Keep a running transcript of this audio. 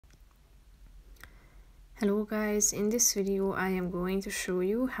Hello guys, in this video I am going to show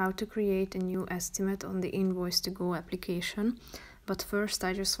you how to create a new estimate on the Invoice2go application. But first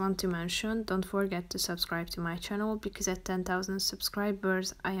I just want to mention, don't forget to subscribe to my channel, because at 10,000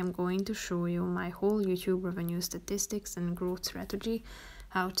 subscribers I am going to show you my whole YouTube revenue statistics and growth strategy,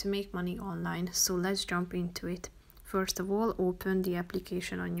 how to make money online. So let's jump into it. First of all, open the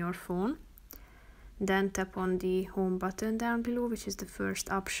application on your phone. Then tap on the home button down below, which is the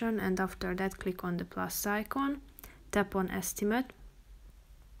first option, and after that click on the plus icon, tap on estimate,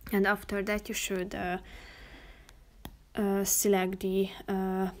 and after that you should select the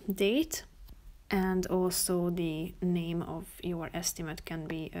date, and also the name of your estimate can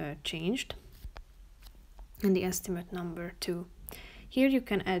be changed, and the estimate number too. Here you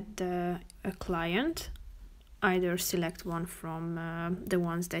can add a client. Either select one from the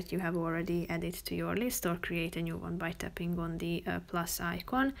ones that you have already added to your list, or create a new one by tapping on the plus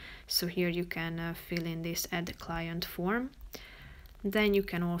icon. So here you can fill in this add client form. Then you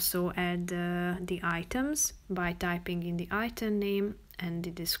can also add the items by typing in the item name and the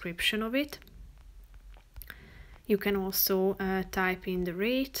description of it. You can also type in the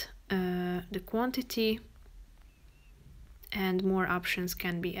rate, the quantity, and more options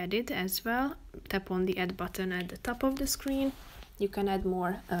can be added as well. Tap on the add button at the top of the screen. You can add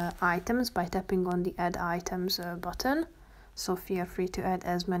more items by tapping on the add items button, so feel free to add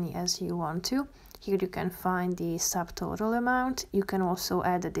as many as you want to. Here you can find the subtotal amount. You can also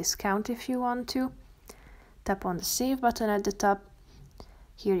add a discount if you want to. Tap on the save button at the top.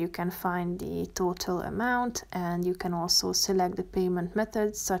 Here you can find the total amount, and you can also select the payment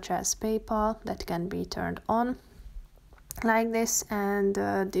methods such as PayPal, that can be turned on like this, and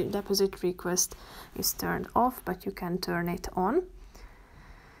the deposit request is turned off, but you can turn it on.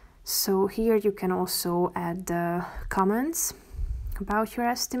 So here you can also add comments about your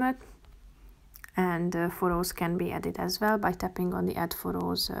estimate, and photos can be added as well by tapping on the add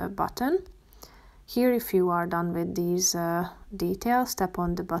photos button. Here, if you are done with these details, tap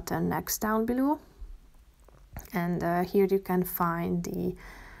on the button next down below, and here you can find the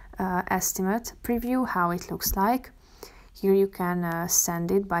estimate preview, how it looks like. Here you can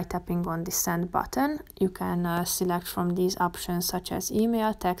send it by tapping on the send button. You can select from these options such as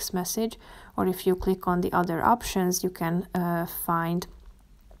email, text message, or if you click on the other options, you can find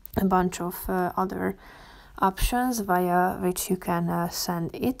a bunch of other options via which you can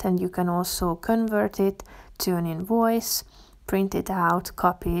send it, and you can also convert it to an invoice, print it out,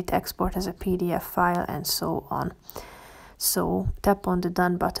 copy it, export as a PDF file, and so on. So tap on the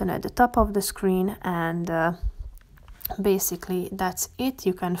done button at the top of the screen, and basically that's it.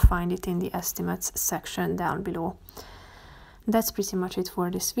 You can find it in the estimates section down below. That's pretty much it for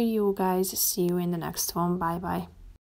this video, guys. See you in the next one. Bye bye.